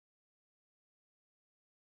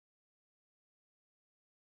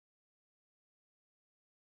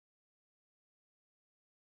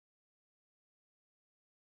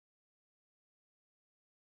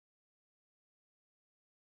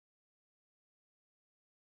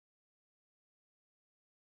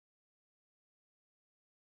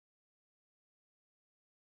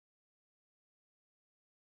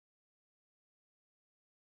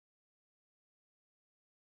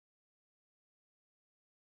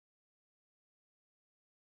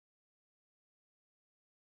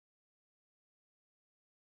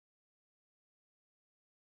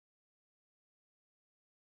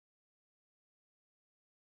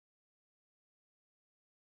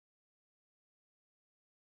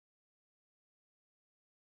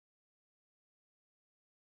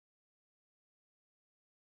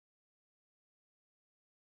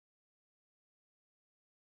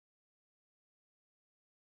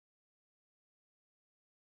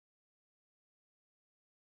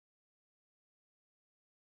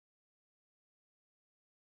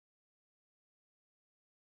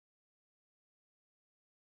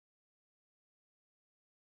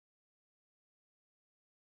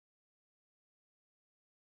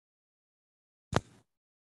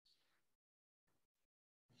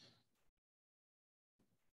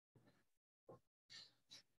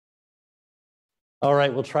All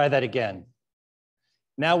right, we'll try that again.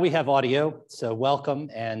 Now we have audio, so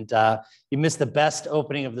welcome. And you missed the best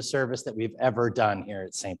opening of the service that we've ever done here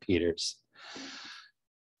at St. Peter's.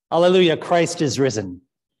 Alleluia, Christ is risen.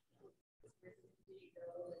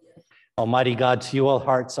 Almighty God, to you all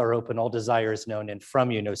hearts are open, all desires known, and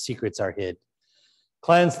from you no secrets are hid.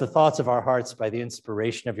 Cleanse the thoughts of our hearts by the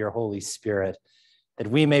inspiration of your Holy Spirit, that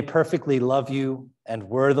we may perfectly love you and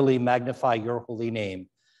worthily magnify your holy name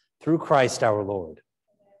through Christ our Lord.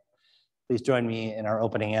 Please join me in our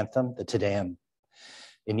opening anthem, the Te Deum.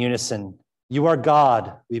 In unison, you are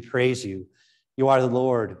God, we praise you. You are the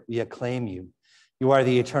Lord, we acclaim you. You are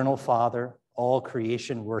the eternal Father, all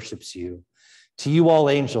creation worships you. To you all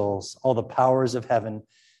angels, all the powers of heaven,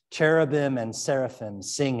 cherubim and seraphim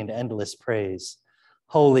sing in endless praise.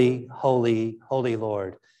 Holy, holy, holy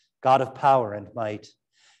Lord, God of power and might.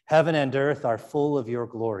 Heaven and earth are full of your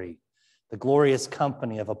glory. The glorious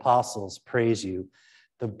company of apostles praise you.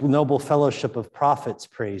 The noble fellowship of prophets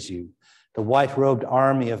praise you. The white-robed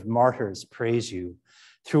army of martyrs praise you.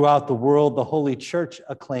 Throughout the world, the Holy Church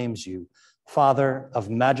acclaims you. Father of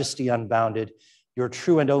majesty unbounded, your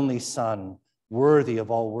true and only Son, worthy of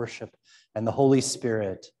all worship, and the Holy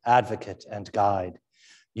Spirit, advocate and guide.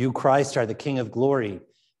 You, Christ, are the King of glory,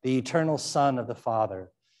 the eternal Son of the Father.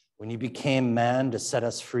 When you became man to set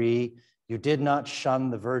us free, you did not shun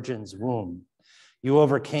the Virgin's womb. You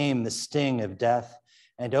overcame the sting of death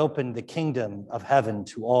and opened the kingdom of heaven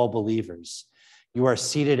to all believers. You are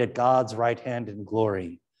seated at God's right hand in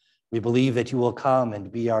glory. We believe that you will come and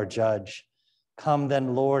be our judge. Come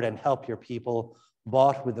then, Lord, and help your people,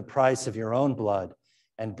 bought with the price of your own blood,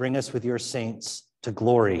 and bring us with your saints to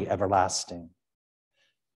glory everlasting.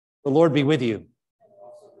 The Lord be with you.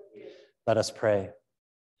 Let us pray.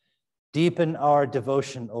 Deepen our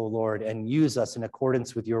devotion, O Lord, and use us in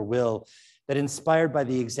accordance with your will, that inspired by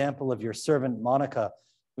the example of your servant Monnica,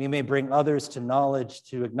 we may bring others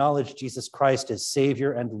to acknowledge Jesus Christ as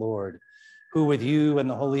Savior and Lord, who with you and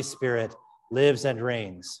the Holy Spirit lives and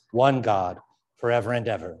reigns, one God, forever and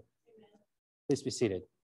ever. Please be seated.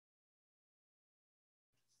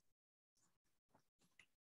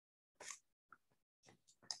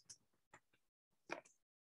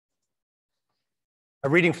 A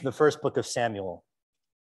reading from the first book of Samuel.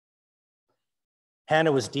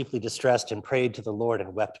 Hannah was deeply distressed and prayed to the Lord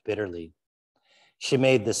and wept bitterly. She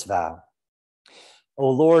made this vow. O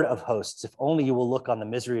Lord of hosts, if only you will look on the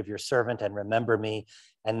misery of your servant and remember me,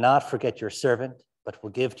 and not forget your servant, but will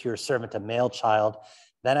give to your servant a male child,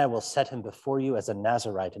 then I will set him before you as a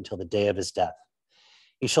Nazirite until the day of his death.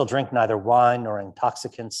 He shall drink neither wine nor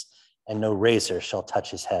intoxicants, and no razor shall touch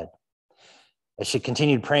his head. As she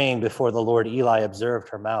continued praying before the Lord, Eli observed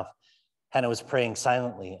her mouth. Hannah was praying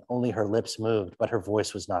silently, only her lips moved, but her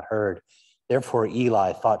voice was not heard. Therefore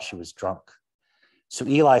Eli thought she was drunk. So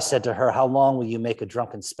Eli said to her, how long will you make a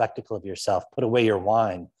drunken spectacle of yourself? Put away your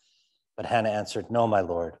wine. But Hannah answered, no, my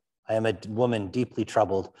Lord, I am a woman deeply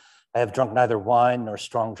troubled. I have drunk neither wine nor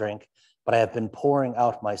strong drink, but I have been pouring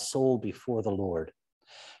out my soul before the Lord.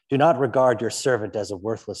 Do not regard your servant as a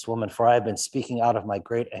worthless woman, for I have been speaking out of my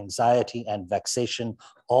great anxiety and vexation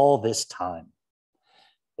all this time.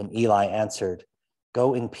 Then Eli answered,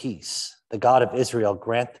 go in peace. The God of Israel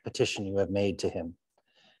grant the petition you have made to him.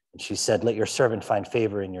 And she said, let your servant find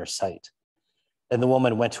favor in your sight. Then the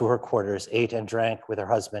woman went to her quarters, ate and drank with her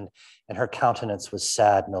husband, and her countenance was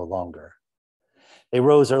sad no longer. They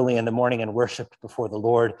rose early in the morning and worshiped before the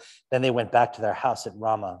Lord. Then they went back to their house at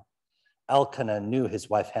Ramah. Elkanah knew his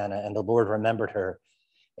wife Hannah, and the Lord remembered her.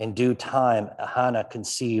 In due time, Hannah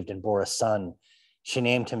conceived and bore a son. She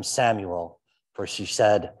named him Samuel, for she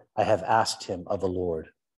said, I have asked him of the Lord.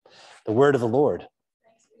 The word of the Lord.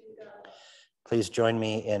 Please join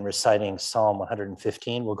me in reciting Psalm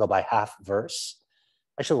 115. We'll go by half verse.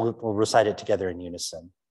 Actually, we'll recite it together in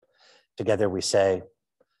unison. Together we say,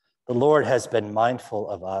 the Lord has been mindful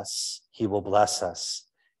of us. He will bless us.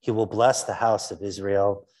 He will bless the house of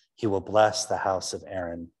Israel. He will bless the house of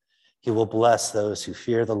Aaron. He will bless those who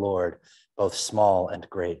fear the Lord, both small and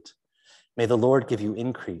great. May the Lord give you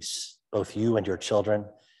increase, both you and your children.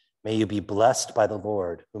 May you be blessed by the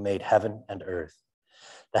Lord who made heaven and earth.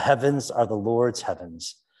 The heavens are the Lord's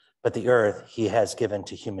heavens, but the earth he has given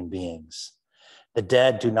to human beings. The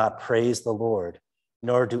dead do not praise the Lord,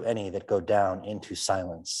 nor do any that go down into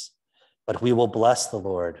silence. But we will bless the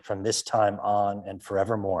Lord from this time on and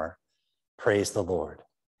forevermore. Praise the Lord.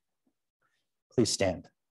 Please stand.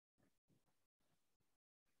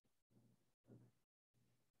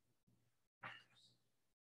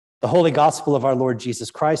 The Holy Gospel of our Lord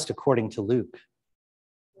Jesus Christ according to Luke.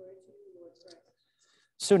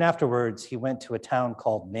 Soon afterwards, he went to a town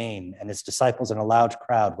called Nain, and his disciples and a large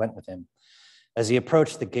crowd went with him. As he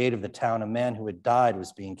approached the gate of the town, a man who had died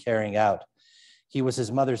was being carried out. He was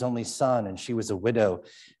his mother's only son, and she was a widow,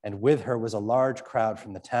 and with her was a large crowd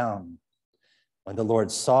from the town. When the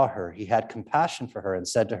Lord saw her, he had compassion for her and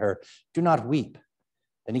said to her, "Do not weep."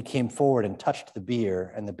 Then he came forward and touched the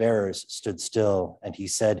bier, and the bearers stood still. And he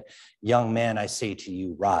said, "Young man, I say to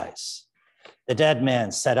you, rise." The dead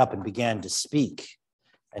man sat up and began to speak,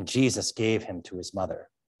 and Jesus gave him to his mother.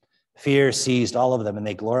 Fear seized all of them, and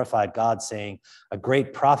they glorified God, saying, "A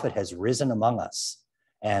great prophet has risen among us,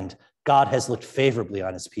 and God has looked favorably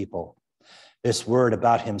on his people." This word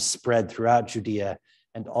about him spread throughout Judea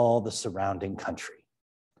and all the surrounding country.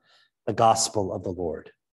 The gospel of the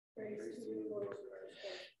Lord.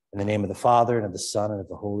 In the name of the Father, and of the Son, and of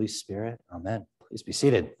the Holy Spirit. Amen. Please be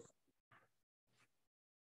seated.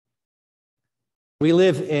 We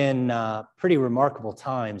live in pretty remarkable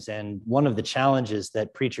times, and one of the challenges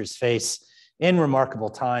that preachers face in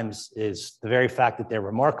remarkable times is the very fact that they're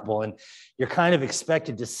remarkable, and you're kind of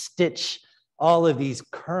expected to stitch all of these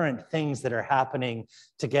current things that are happening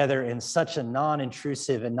together in such a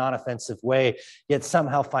non-intrusive and non-offensive way, yet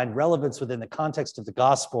somehow find relevance within the context of the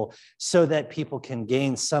gospel so that people can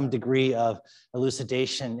gain some degree of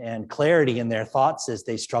elucidation and clarity in their thoughts as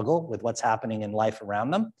they struggle with what's happening in life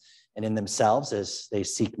around them and in themselves as they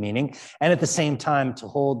seek meaning, and at the same time to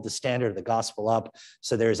hold the standard of the gospel up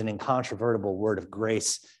so there's an incontrovertible word of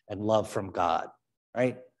grace and love from God,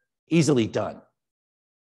 right? Easily done,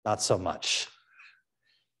 not so much.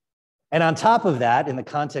 And on top of that, in the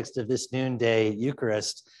context of this noonday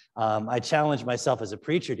Eucharist, I challenge myself as a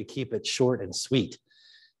preacher to keep it short and sweet.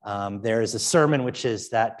 There is a sermon, which is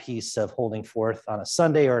that piece of holding forth on a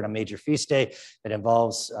Sunday or on a major feast day that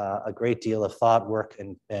involves a great deal of thought, work,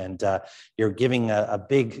 and you're giving a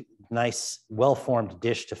big, nice, well-formed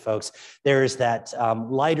dish to folks. There's that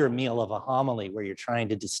lighter meal of a homily where you're trying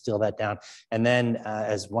to distill that down. And then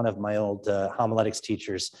as one of my old homiletics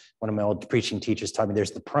teachers, one of my old preaching teachers taught me,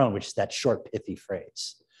 there's the prone, which is that short, pithy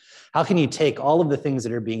phrase. How can you take all of the things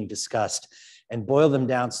that are being discussed and boil them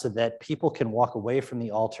down so that people can walk away from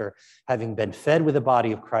the altar having been fed with the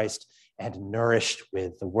body of Christ and nourished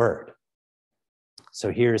with the word?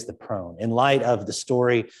 So here's the prone. In light of the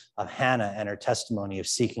story of Hannah and her testimony of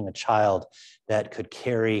seeking a child that could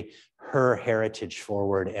carry her heritage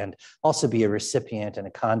forward and also be a recipient and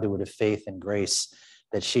a conduit of faith and grace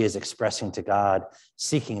that she is expressing to God,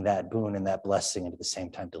 seeking that boon and that blessing, and at the same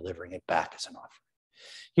time delivering it back as an offering.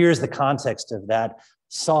 Here's the context of that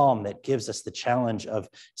psalm that gives us the challenge of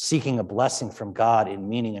seeking a blessing from God in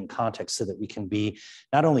meaning and context so that we can be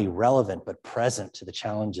not only relevant, but present to the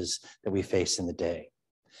challenges that we face in the day.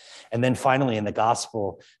 And then finally, in the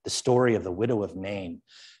gospel, the story of the widow of Nain,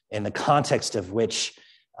 in the context of which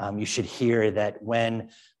you should hear that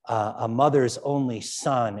when a mother's only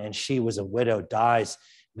son, and she was a widow, dies,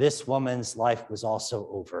 this woman's life was also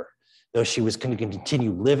over. Though she was going to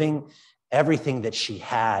continue living, everything that she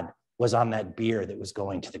had was on that bier that was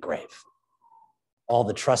going to the grave. All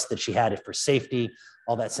the trust that she had for safety,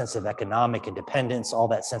 all that sense of economic independence, all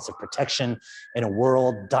that sense of protection in a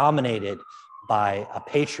world dominated by a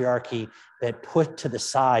patriarchy that put to the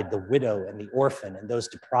side the widow and the orphan and those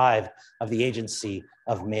deprived of the agency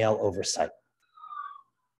of male oversight.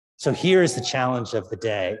 So here's the challenge of the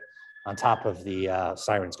day, on top of the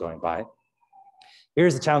sirens going by.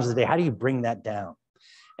 Here's the challenge of the day. How do you bring that down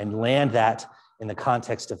and land that in the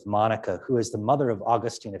context of Monnica, who is the mother of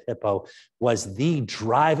Augustine of Hippo, was the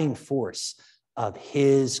driving force of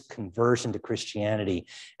his conversion to Christianity.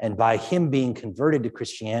 And by him being converted to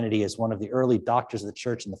Christianity as one of the early doctors of the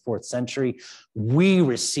church in the 4th century, we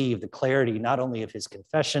receive the clarity not only of his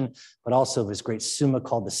confession, but also of his great summa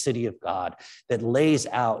called the City of God, that lays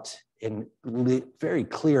out in very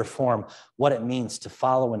clear form what it means to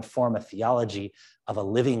follow and form a theology of a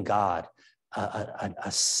living God,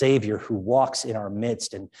 a Savior who walks in our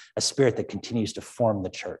midst, and a Spirit that continues to form the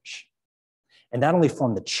church. And not only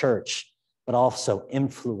form the church, but also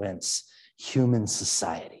influence human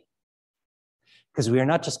society. Because we are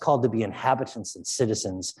not just called to be inhabitants and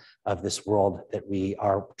citizens of this world that we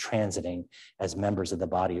are transiting as members of the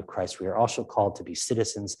body of Christ. We are also called to be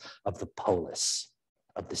citizens of the polis,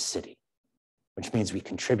 of the city, which means we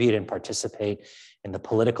contribute and participate in the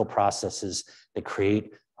political processes that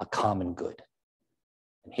create a common good.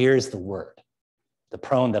 And here's the word, the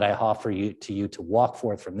prone that I offer to you to walk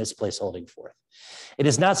forth from this place holding forth. It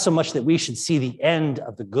is not so much that we should see the end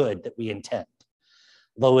of the good that we intend,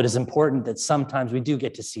 though it is important that sometimes we do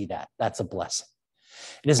get to see that. That's a blessing.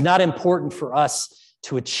 It is not important for us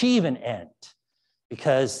to achieve an end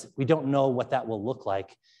because we don't know what that will look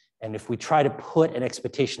like And if we try to put an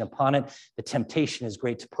expectation upon it, the temptation is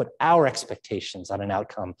great to put our expectations on an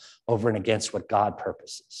outcome over and against what God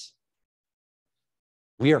purposes.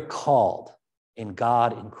 We are called in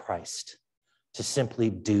God, in Christ, to simply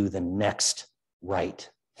do the next right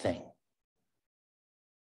thing.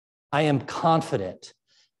 I am confident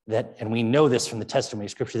that, and we know this from the testimony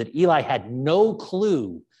of Scripture, that Eli had no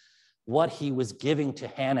clue what he was giving to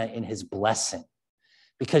Hannah in his blessing,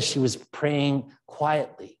 because she was praying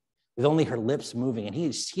quietly with only her lips moving, and he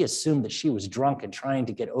assumed that she was drunk and trying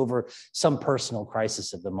to get over some personal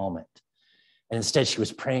crisis of the moment. And instead, she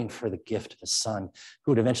was praying for the gift of a son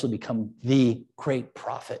who would eventually become the great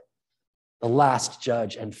prophet, the last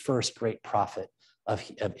judge and first great prophet of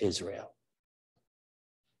Israel.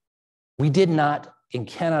 We did not and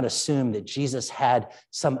cannot assume that Jesus had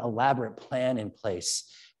some elaborate plan in place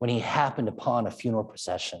when he happened upon a funeral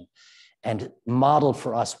procession and modeled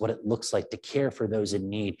for us what it looks like to care for those in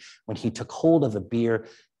need, when he took hold of a bier,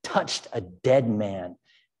 touched a dead man,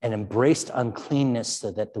 and embraced uncleanness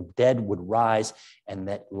so that the dead would rise and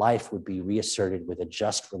that life would be reasserted with a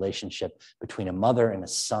just relationship between a mother and a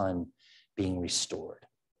son being restored.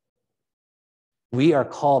 We are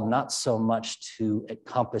called not so much to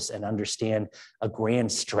encompass and understand a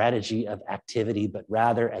grand strategy of activity, but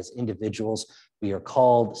rather as individuals, we are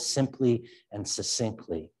called simply and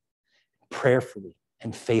succinctly, prayerfully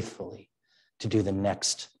and faithfully to do the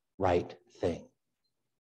next right thing.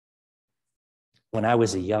 When I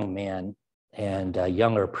was a young man and a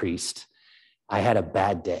younger priest, I had a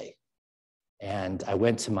bad day. And I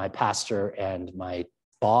went to my pastor and my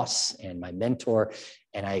boss and my mentor,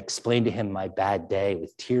 and I explained to him my bad day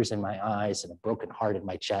with tears in my eyes and a broken heart in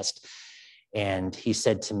my chest. And he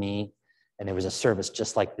said to me, and there was a service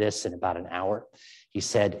just like this in about an hour, he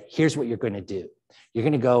said, here's what you're going to do. You're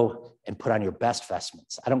going to go and put on your best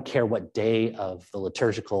vestments. I don't care what day of the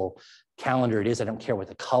liturgical calendar it is. I don't care what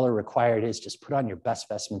the color required is. Just put on your best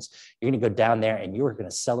vestments. You're going to go down there and you're going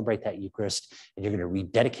to celebrate that Eucharist, and you're going to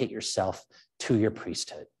rededicate yourself to your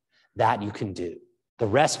priesthood. That you can do. The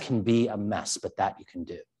rest can be a mess, but that you can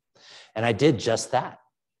do. And I did just that.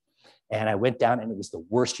 And I went down, and it was the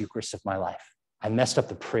worst Eucharist of my life. I messed up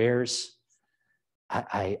the prayers.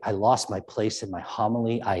 I lost my place in my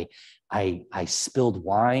homily. I spilled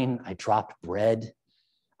wine. I dropped bread.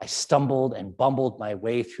 I stumbled and bumbled my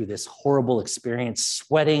way through this horrible experience,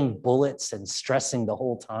 sweating bullets and stressing the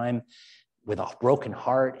whole time with a broken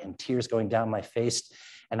heart and tears going down my face.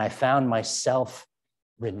 And I found myself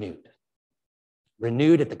renewed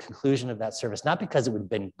at the conclusion of that service, not because it would have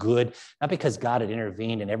been good, not because God had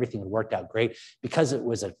intervened and everything had worked out great, because it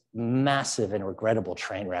was a massive and regrettable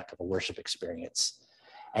train wreck of a worship experience.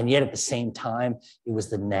 And yet at the same time, it was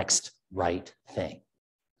the next right thing.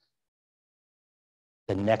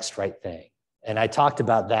 The next right thing. And I talked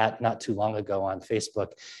about that not too long ago on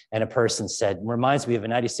Facebook, and a person said, reminds me of a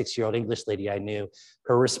 96-year-old English lady I knew.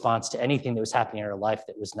 Her response to anything that was happening in her life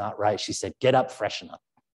that was not right, she said, get up, freshen up.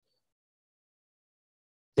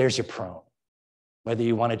 There's your prone. Whether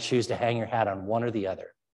you want to choose to hang your hat on one or the other,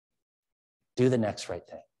 do the next right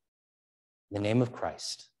thing in the name of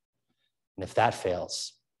Christ. And if that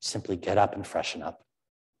fails, simply get up and freshen up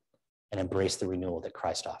and embrace the renewal that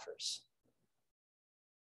Christ offers.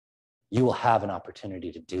 You will have an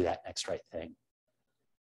opportunity to do that next right thing.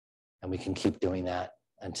 And we can keep doing that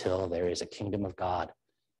until there is a kingdom of God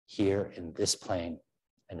here in this plane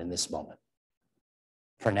and in this moment.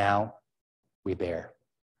 For now, we bear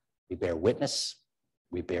witness,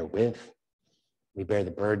 we bear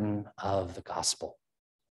the burden of the gospel.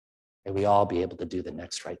 May we all be able to do the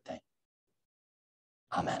next right thing.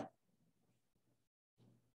 Amen.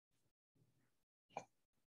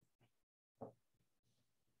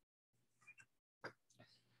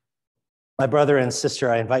 My brother and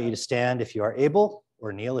sister, I invite you to stand if you are able,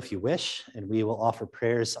 or kneel if you wish, and we will offer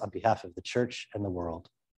prayers on behalf of the church and the world.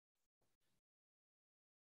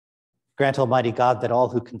 Grant, Almighty God, that all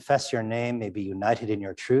who confess your name may be united in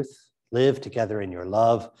your truth, live together in your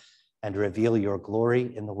love, and reveal your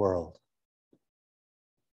glory in the world.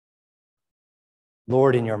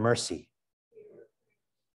 Lord, in your mercy,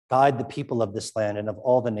 guide the people of this land and of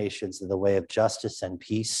all the nations in the way of justice and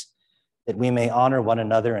peace, that we may honor one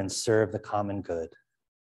another and serve the common good.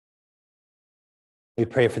 We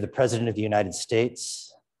pray for the President of the United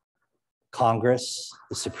States, Congress,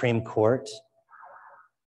 the Supreme Court,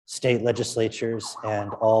 state legislatures,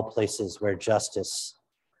 and all places where justice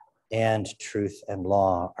and truth and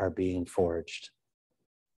law are being forged.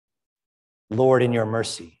 Lord, in your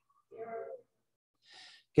mercy,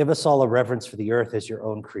 give us all a reverence for the earth as your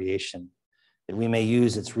own creation, that we may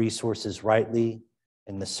use its resources rightly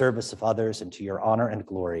in the service of others and to your honor and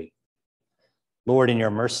glory. Lord, in your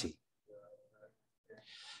mercy,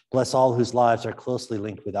 bless all whose lives are closely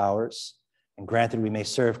linked with ours, and grant that we may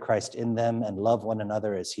serve Christ in them and love one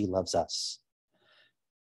another as he loves us.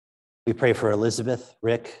 We pray for Elizabeth,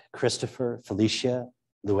 Rick, Christopher, Felicia,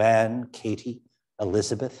 Luann, Katie,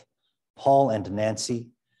 Elizabeth, Paul and Nancy,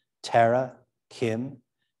 Tara, Kim,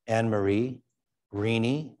 Anne-Marie,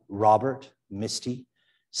 Rini, Robert, Misty,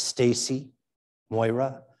 Stacy,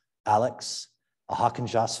 Moira, Alex, a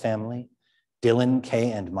Hawkinjoss family, Dylan,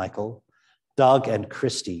 Kay, and Michael, Doug and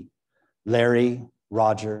Christy, Larry,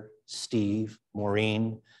 Roger, Steve,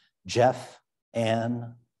 Maureen, Jeff,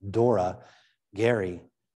 Anne, Dora, Gary,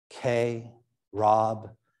 Kay,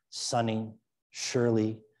 Rob, Sonny,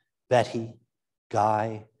 Shirley, Betty,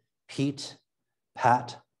 Guy, Pete,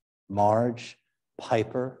 Pat, Marge,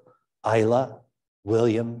 Piper, Isla,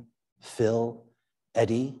 William, Phil,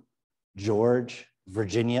 Eddie, George,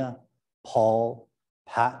 Virginia, Paul,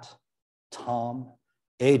 Pat, Tom,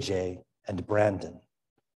 AJ, and Brandon.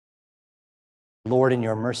 Lord, in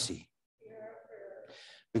your mercy,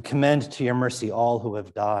 we commend to your mercy all who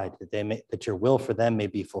have died, that your will for them may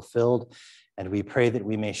be fulfilled, and we pray that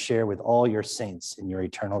we may share with all your saints in your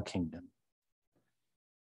eternal kingdom.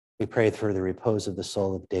 We pray for the repose of the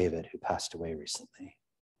soul of David, who passed away recently.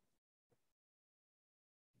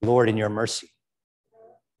 Lord, in your mercy,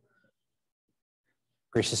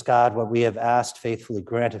 gracious God, what we have asked, faithfully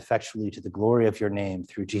grant effectually to the glory of your name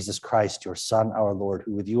through Jesus Christ, your Son, our Lord,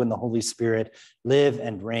 who with you and the Holy Spirit live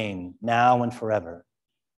and reign now and forever.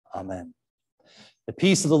 Amen. The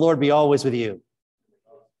peace of the Lord be always with you.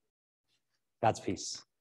 God's peace.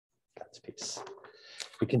 God's peace.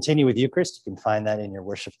 We continue with Eucharist. You can find that in your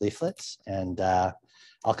worship leaflets. And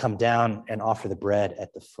I'll come down and offer the bread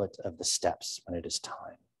at the foot of the steps when it is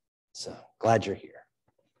time. So glad you're here.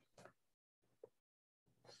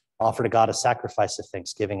 Offer to God a sacrifice of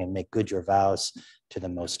thanksgiving and make good your vows to the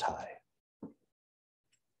Most High.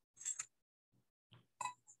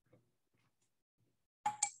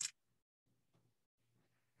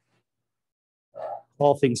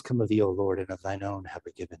 All things come of thee, O Lord, and of thine own have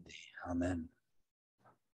we given thee. Amen.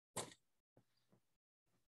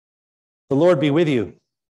 The Lord be with you.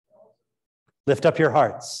 Lift up your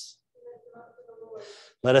hearts.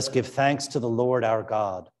 Let us give thanks to the Lord our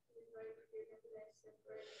God.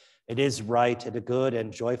 It is right and a good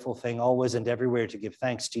and joyful thing always and everywhere to give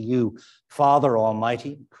thanks to you, Father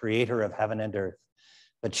Almighty, creator of heaven and earth.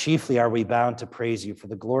 But chiefly are we bound to praise you for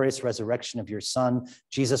the glorious resurrection of your Son,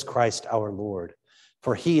 Jesus Christ our Lord.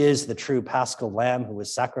 For he is the true Paschal Lamb who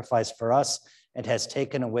was sacrificed for us and has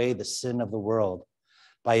taken away the sin of the world.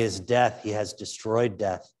 By his death, he has destroyed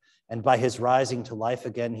death, and by his rising to life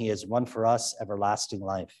again, he has won for us everlasting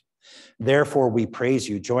life. Therefore, we praise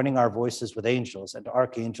you, joining our voices with angels and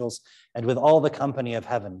archangels and with all the company of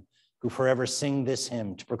heaven, who forever sing this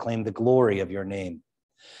hymn to proclaim the glory of your name.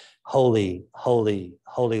 Holy, holy,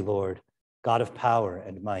 holy Lord, God of power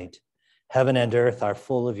and might, heaven and earth are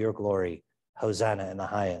full of your glory. Hosanna in the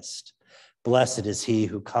highest. Blessed is he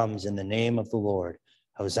who comes in the name of the Lord.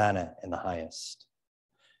 Hosanna in the highest.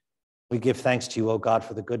 We give thanks to you, O God,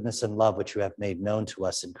 for the goodness and love which you have made known to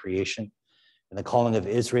us in creation, and the calling of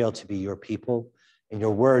Israel to be your people, in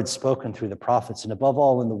your word spoken through the prophets, and above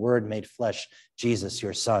all in the word made flesh, Jesus,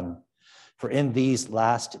 your Son. For in these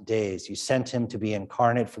last days you sent him to be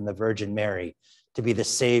incarnate from the Virgin Mary, to be the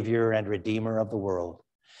Savior and Redeemer of the world.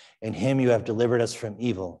 In him you have delivered us from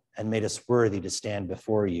evil and made us worthy to stand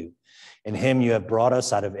before you. In him you have brought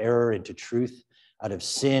us out of error into truth, out of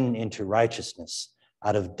sin into righteousness,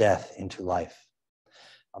 out of death into life.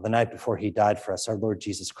 On the night before he died for us, our Lord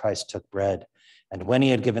Jesus Christ took bread, and when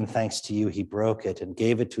he had given thanks to you, he broke it and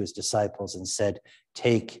gave it to his disciples and said,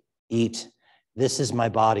 "Take, eat. This is my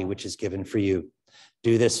body, which is given for you.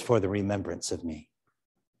 Do this for the remembrance of me."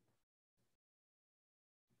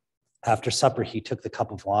 After supper, he took the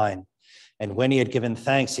cup of wine, and when he had given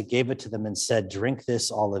thanks, he gave it to them and said, "Drink this,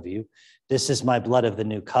 all of you. This is my blood of the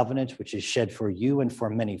new covenant, which is shed for you and for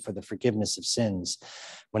many for the forgiveness of sins.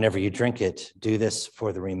 Whenever you drink it, do this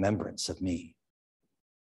for the remembrance of me."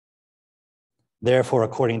 Therefore,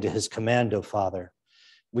 according to his command, O Father,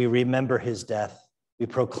 we remember his death. We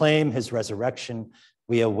proclaim his resurrection.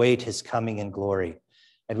 We await his coming in glory.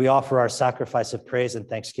 And we offer our sacrifice of praise and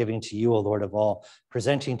thanksgiving to you, O Lord of all,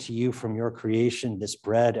 presenting to you from your creation this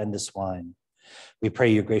bread and this wine. We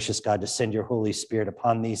pray you, gracious God, to send your Holy Spirit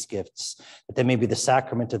upon these gifts, that they may be the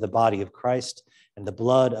sacrament of the body of Christ and the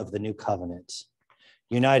blood of the new covenant.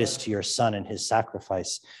 Unite us to your Son and his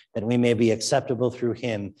sacrifice, that we may be acceptable through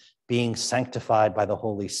him, being sanctified by the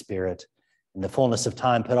Holy Spirit. In the fullness of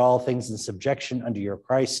time, put all things in subjection under your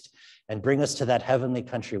Christ, and bring us to that heavenly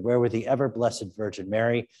country where with the ever-blessed Virgin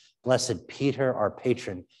Mary, blessed Peter, our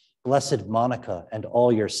patron, blessed Monnica, and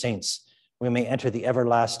all your saints, we may enter the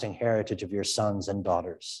everlasting heritage of your sons and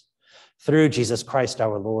daughters. Through Jesus Christ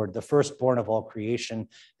our Lord, the firstborn of all creation,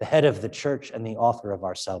 the head of the church and the author of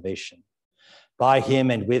our salvation. By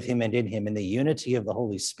him and with him and in him, in the unity of the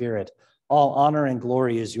Holy Spirit, all honor and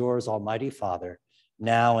glory is yours, Almighty Father,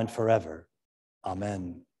 now and forever.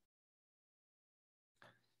 Amen.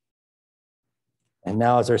 And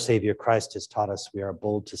now, as our Savior Christ has taught us, we are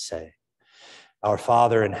bold to say, Our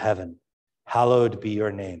Father in heaven, hallowed be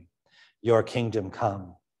your name. Your kingdom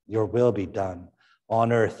come, your will be done,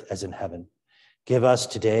 on earth as in heaven. Give us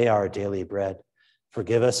today our daily bread.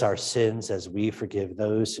 Forgive us our sins as we forgive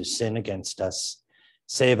those who sin against us.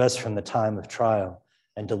 Save us from the time of trial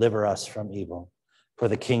and deliver us from evil. For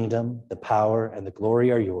the kingdom, the power, and the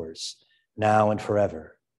glory are yours, now and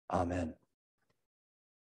forever. Amen.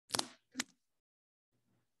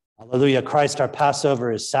 Alleluia, Christ our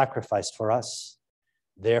Passover is sacrificed for us.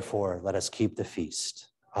 Therefore, let us keep the feast.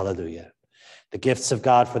 Alleluia. The gifts of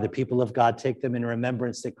God for the people of God, take them in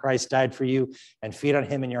remembrance that Christ died for you, and feed on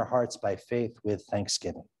him in your hearts by faith with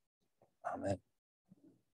thanksgiving. Amen.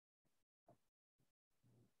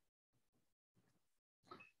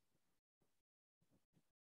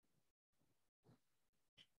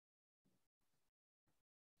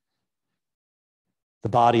 The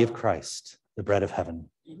body of Christ, the bread of heaven.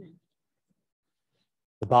 Amen.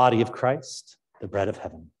 The body of Christ, the bread of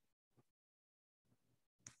heaven.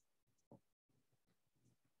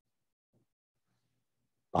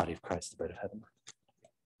 Body of Christ, the bread of heaven.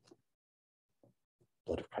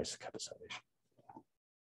 Blood of Christ, the cup of salvation.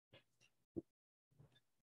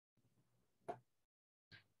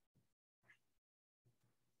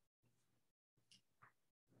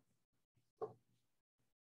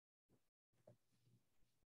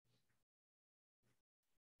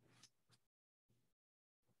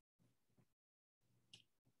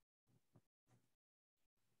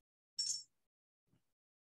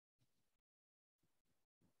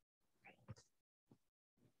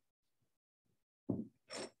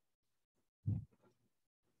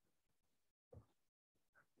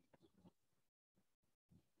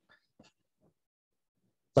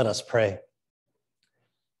 Let us pray.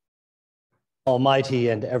 Almighty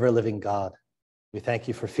and ever-living God, we thank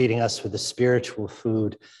you for feeding us with the spiritual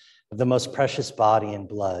food of the most precious body and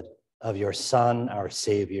blood of your Son, our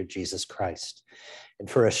Savior, Jesus Christ, and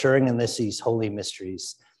for assuring in these holy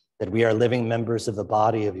mysteries that we are living members of the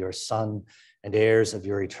body of your Son and heirs of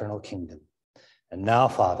your eternal kingdom. And now,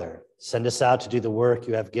 Father, send us out to do the work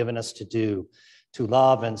you have given us to do, to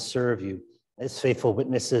love and serve you as faithful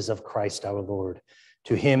witnesses of Christ our Lord.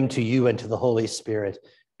 To him, to you, and to the Holy Spirit,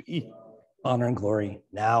 be honor and glory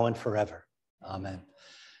now and forever. Amen.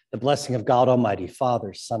 The blessing of God Almighty,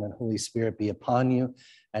 Father, Son, and Holy Spirit be upon you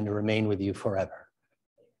and to remain with you forever.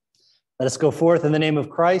 Let us go forth in the name of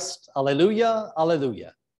Christ. Alleluia,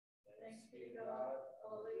 alleluia.